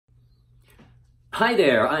Hi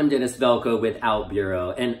there, I'm Dennis Velko with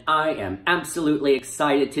OutBüro, and I am absolutely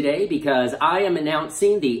excited today because I am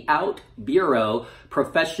announcing the OutBüro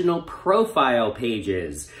professional profile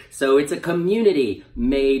pages. So it's a community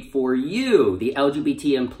made for you, the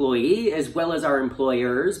LGBT employee, as well as our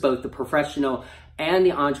employers, both the professional and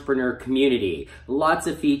the entrepreneur community. Lots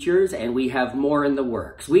of features, and we have more in the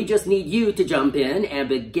works. We just need you to jump in and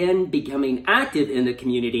begin becoming active in the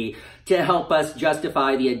community to help us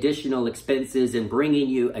justify the additional expenses and bringing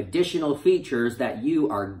you additional features that you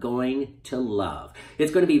are going to love.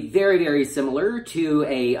 It's going to be very, very similar to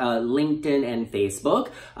a LinkedIn and Facebook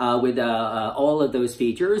with all of those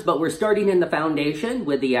features, but we're starting in the foundation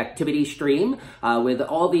with the activity stream, with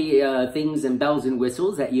all the things and bells and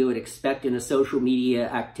whistles that you would expect in a social media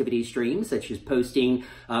activity stream, such as posting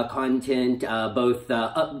content, both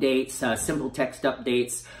updates, simple text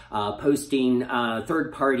updates, posting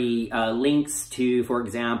third-party links to, for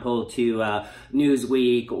example, to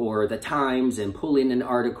Newsweek or The Times, and pulling in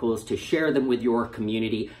articles to share them with your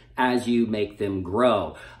community as you make them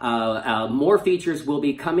grow. More features will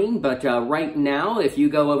be coming, but right now, if you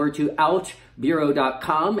go over to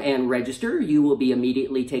OutBüro.com and register, you will be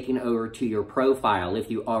immediately taken over to your profile. If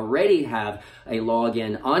you already have a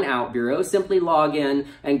login on OutBüro, simply log in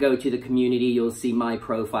and go to the community. You'll see my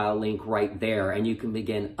profile link right there, and you can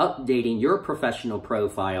begin updating your professional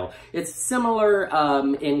profile. It's similar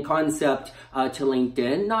in concept to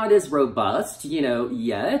LinkedIn, not as robust,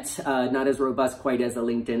 yet, not as robust quite as a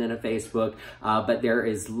LinkedIn and a Facebook, but there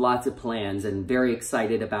is lots of plans, and very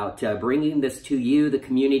excited about bringing this to you, the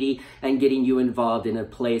community, and getting you involved in a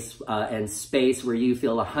place and space where you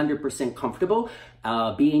feel 100% comfortable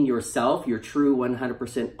being yourself, your true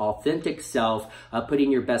 100% authentic self,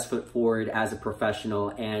 putting your best foot forward as a professional,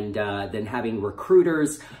 and then having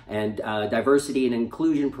recruiters and diversity and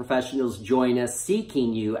inclusion professionals join us,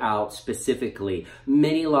 seeking you out specifically.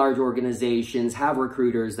 Many large organizations have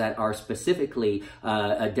recruiters that are specifically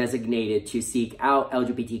designated to seek out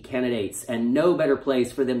LGBT candidates, and no better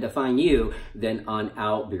place for them to find you than on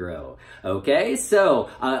OutBüro. Okay, so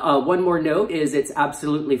one more note is it's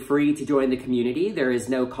absolutely free to join the community. There is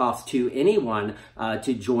no cost to anyone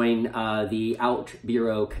to join the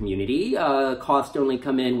OutBüro community. Costs only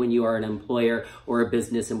come in when you are an employer or a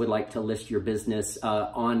business and would like to list your business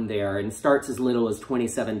on there, and starts as little as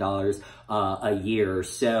 $27 a year.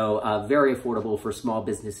 So very affordable for small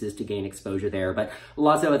businesses to gain exposure there, but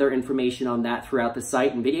lots of other information on that throughout the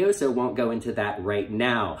site and video, so won't go into that right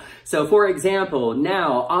now. So for example,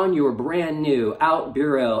 now on your brand new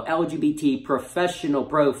OutBüro LGBT professional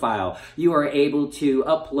profile, you are able to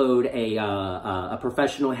upload a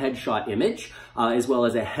professional headshot image, as well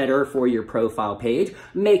as a header for your profile page.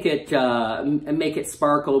 Make it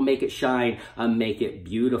sparkle, make it shine, make it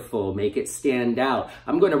beautiful, make it stand out.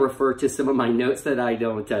 I'm going to refer to some of my notes that I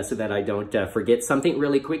don't, so that I don't forget something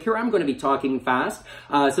really quick here. I'm going to be talking fast.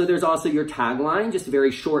 So there's also your tagline, just a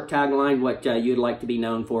very short tagline, what you'd like to be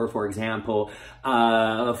known for example,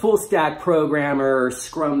 full stack programmer,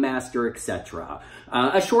 scrum master, etc.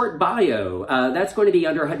 A short bio, that's going to be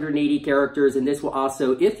under 180 characters, and this will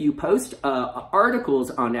also, if you post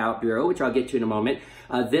articles on OutBüro, which I'll get to in a moment,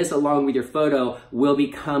 this along with your photo will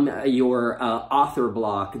become your author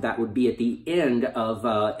block that would be at the end of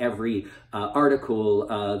every article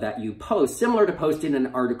that you post, similar to posting an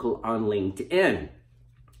article on LinkedIn.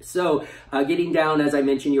 So getting down, as I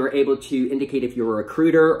mentioned, you're able to indicate if you're a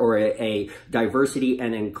recruiter or a diversity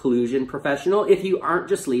and inclusion professional. If you aren't,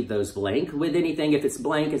 just leave those blank. With anything, if it's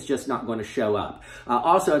blank, it's just not going to show up.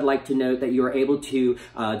 Also, I'd like to note that you're able to,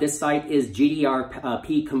 this site is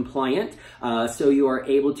GDRP compliant, so you are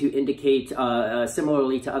able to indicate,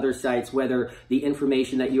 similarly to other sites, whether the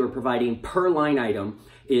information that you are providing per line item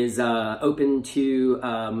is open to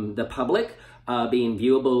the public, being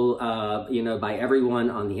viewable, by everyone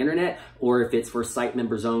on the internet, or if it's for site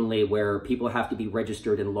members only, where people have to be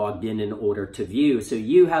registered and logged in order to view. So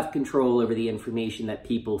you have control over the information that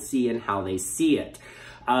people see and how they see it.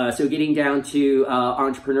 So getting down to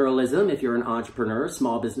entrepreneurialism, if you're an entrepreneur,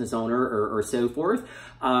 small business owner, or so forth,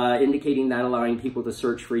 indicating that allowing people to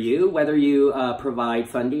search for you, whether you provide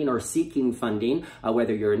funding or seeking funding,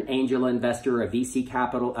 whether you're an angel investor, a VC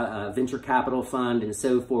capital, venture capital fund, and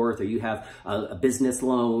so forth, or you have business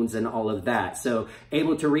loans and all of that. So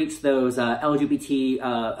able to reach those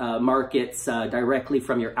LGBT markets directly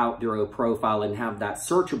from your OutBüro profile and have that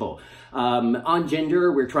searchable. On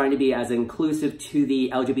gender, we're trying to be as inclusive to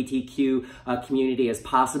the LGBTQ community as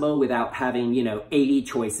possible without having, 80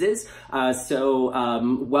 choices. So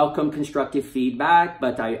welcome constructive feedback,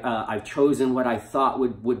 but I've chosen what I thought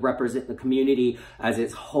would represent the community as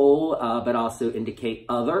its whole, but also indicate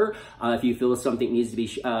other. If you feel something needs to be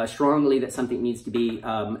strongly that something needs to be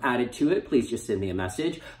added to it, please just send me a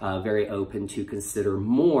message. Very open to consider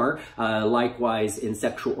more. Likewise in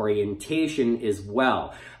sexual orientation as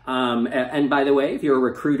well. And by the way, if you're a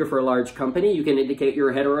recruiter for a large company, you can indicate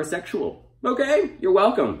you're heterosexual. Okay, you're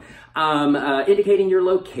welcome. Indicating your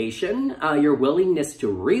location, your willingness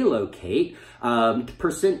to relocate, up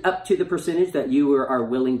to the percentage that you are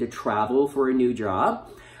willing to travel for a new job,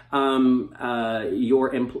 your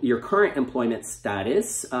current employment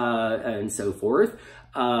status, and so forth.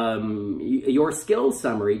 Your skills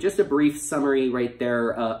summary, just a brief summary right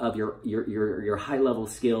there of your high-level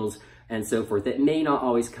skills and so forth. That may not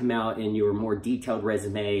always come out in your more detailed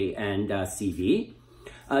resume and CV.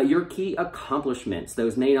 Your key accomplishments,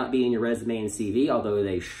 those may not be in your resume and CV, although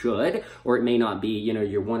they should, or it may not be,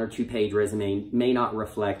 your 1 or 2 page resume may not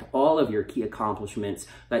reflect all of your key accomplishments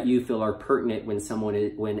that you feel are pertinent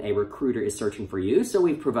when a recruiter is searching for you. So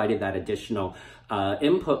we've provided that additional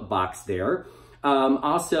input box there.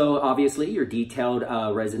 Also, obviously, your detailed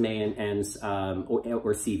resume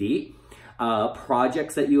or CV.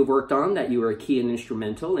 Projects that you have worked on that you are key and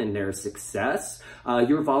instrumental in their success.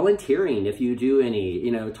 Your volunteering, if you do any,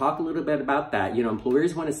 talk a little bit about that.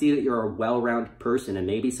 Employers want to see that you're a well-rounded person, and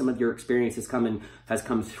maybe some of your experience has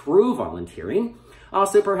come through volunteering.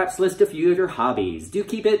 Also, perhaps list a few of your hobbies. Do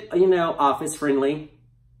keep it, office friendly.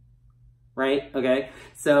 Right? Okay.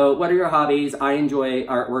 So what are your hobbies? I enjoy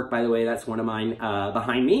artwork, by the way. That's one of mine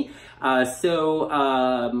behind me. I'm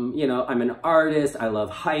an artist. I love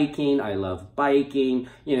hiking. I love biking.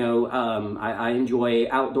 I enjoy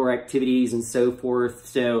outdoor activities and so forth.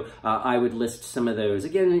 So I would list some of those.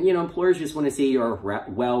 Again, employers just want to see you're a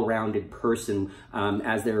well-rounded person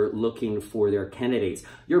as they're looking for their candidates.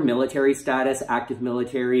 Your military status, active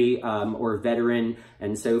military or veteran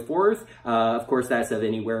and so forth. Of course, that's of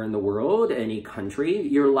anywhere in the world, any country.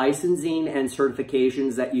 Your licensing and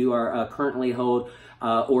certifications that you are currently hold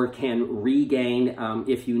or can regain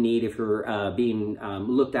if you're being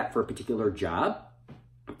looked at for a particular job.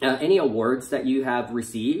 Any awards that you have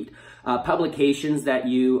received, publications that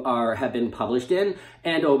you have been published in,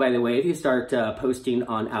 and oh, by the way, if you start posting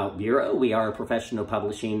on OutBüro, we are a professional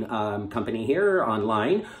publishing company here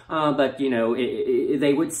online, but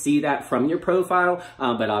they would see that from your profile,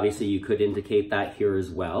 but obviously you could indicate that here as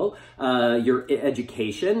well. Your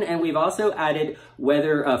education, and we've also added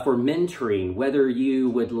whether for mentoring, whether you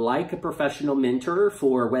would like a professional mentor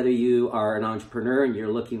for whether you are an entrepreneur and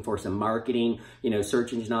you're looking for some marketing,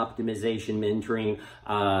 search engine optimization mentoring,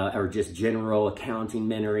 or just general accounting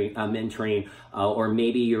mentoring, or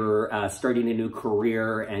maybe you're starting a new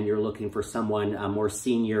career and you're looking for someone more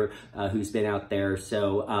senior who's been out there.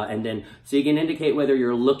 So you can indicate whether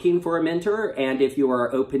you're looking for a mentor and if you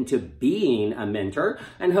are open to being a mentor.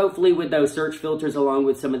 And hopefully with those search filters, along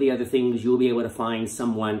with some of the other things, you'll be able to find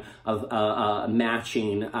someone of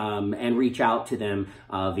matching and reach out to them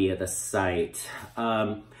via the site.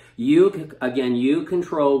 You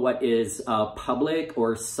control what is public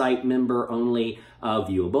or site member only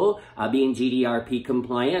viewable, being GDRP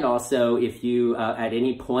compliant. Also, if you at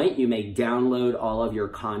any point you may download all of your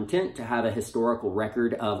content to have a historical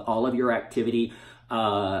record of all of your activity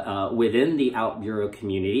within the OutBüro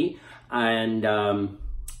community. And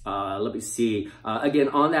let me see. Again,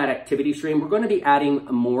 on that activity stream, we're going to be adding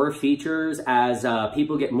more features as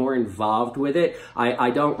people get more involved with it.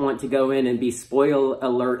 I don't want to go in and be spoiler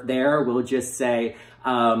alert there. We'll just say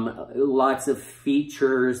lots of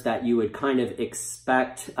features that you would kind of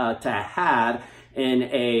expect to have in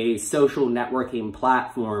a social networking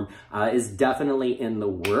platform is definitely in the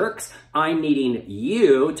works. I'm needing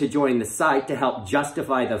you to join the site to help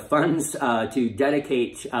justify the funds to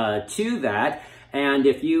dedicate to that. And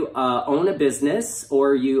if you own a business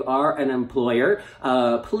or you are an employer,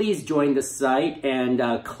 please join the site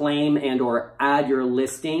and claim and or add your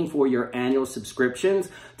listing for your annual subscriptions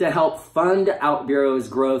to help fund OutBüro's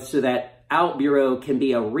growth so that OutBüro can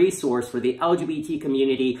be a resource for the LGBT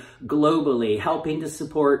community globally, helping to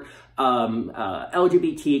support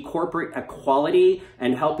LGBT corporate equality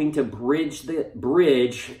and helping to bridge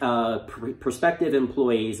prospective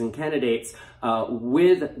employees and candidates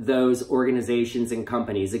with those organizations and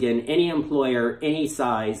companies. Again, any employer, any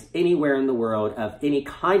size, anywhere in the world of any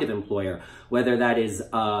kind of employer, whether that is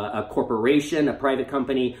a corporation, a private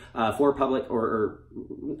company, for public or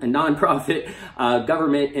a nonprofit,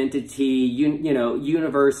 government entity,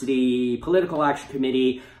 university, political action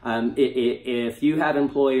committee. If you have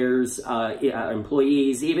employers members,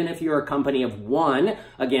 employees, even if you're a company of one,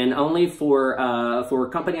 again, only for a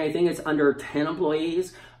company, I think it's under 10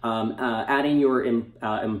 employees, adding your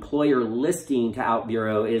employer listing to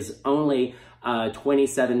OutBüro is only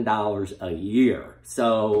 $27 a year.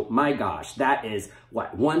 So my gosh, that is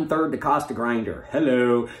what, 1/3 the cost of Grindr.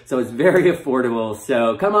 Hello. So it's very affordable.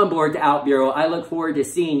 So come on board to OutBüro. I look forward to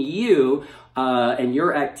seeing you and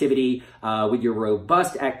your activity with your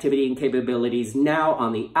robust activity and capabilities now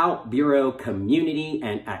on the OutBüro community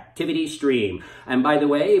and activity stream. And by the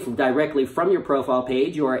way, directly from your profile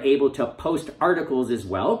page, you are able to post articles as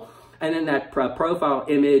well. And then that profile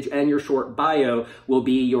image and your short bio will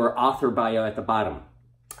be your author bio at the bottom.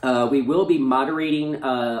 We will be moderating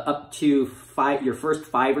up to your first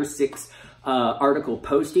 5 or 6 article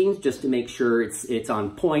postings just to make sure it's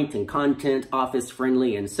on point and content, office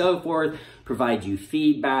friendly and so forth, provide you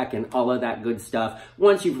feedback and all of that good stuff.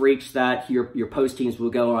 Once you've reached that, your postings will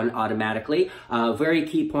go on automatically. Very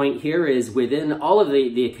key point here is within all of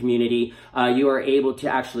the community, you are able to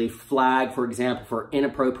actually flag, for example, for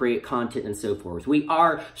inappropriate content and so forth. We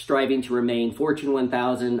are striving to remain Fortune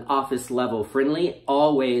 1000 office level friendly,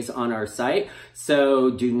 always on our site. So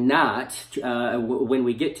do not, when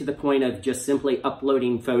we get to the point of just simply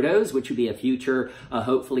uploading photos, which would be a future,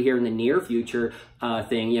 hopefully here in the near future,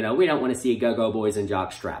 thing, you know, we don't want to see go-go boys and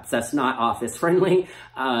jock straps. That's not office friendly.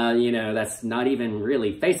 You know, that's not even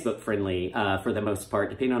really Facebook friendly for the most part,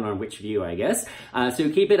 depending on which view, I guess. So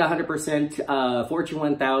keep it 100% Fortune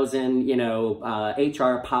 1000, you know,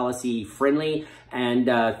 HR policy friendly, and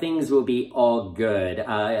things will be all good.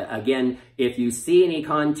 Again, if you see any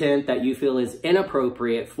content that you feel is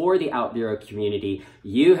inappropriate for the OutBüro community,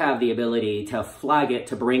 you have the ability to flag it,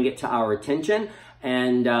 to bring it to our attention.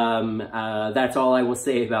 And that's all I will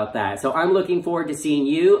say about that. So I'm looking forward to seeing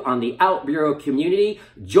you on the OutBüro community.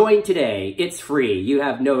 Join today. It's free. You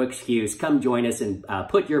have no excuse. Come join us and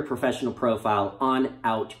put your professional profile on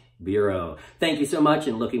OutBüro. Thank you so much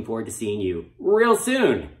and looking forward to seeing you real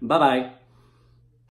soon. Bye-bye.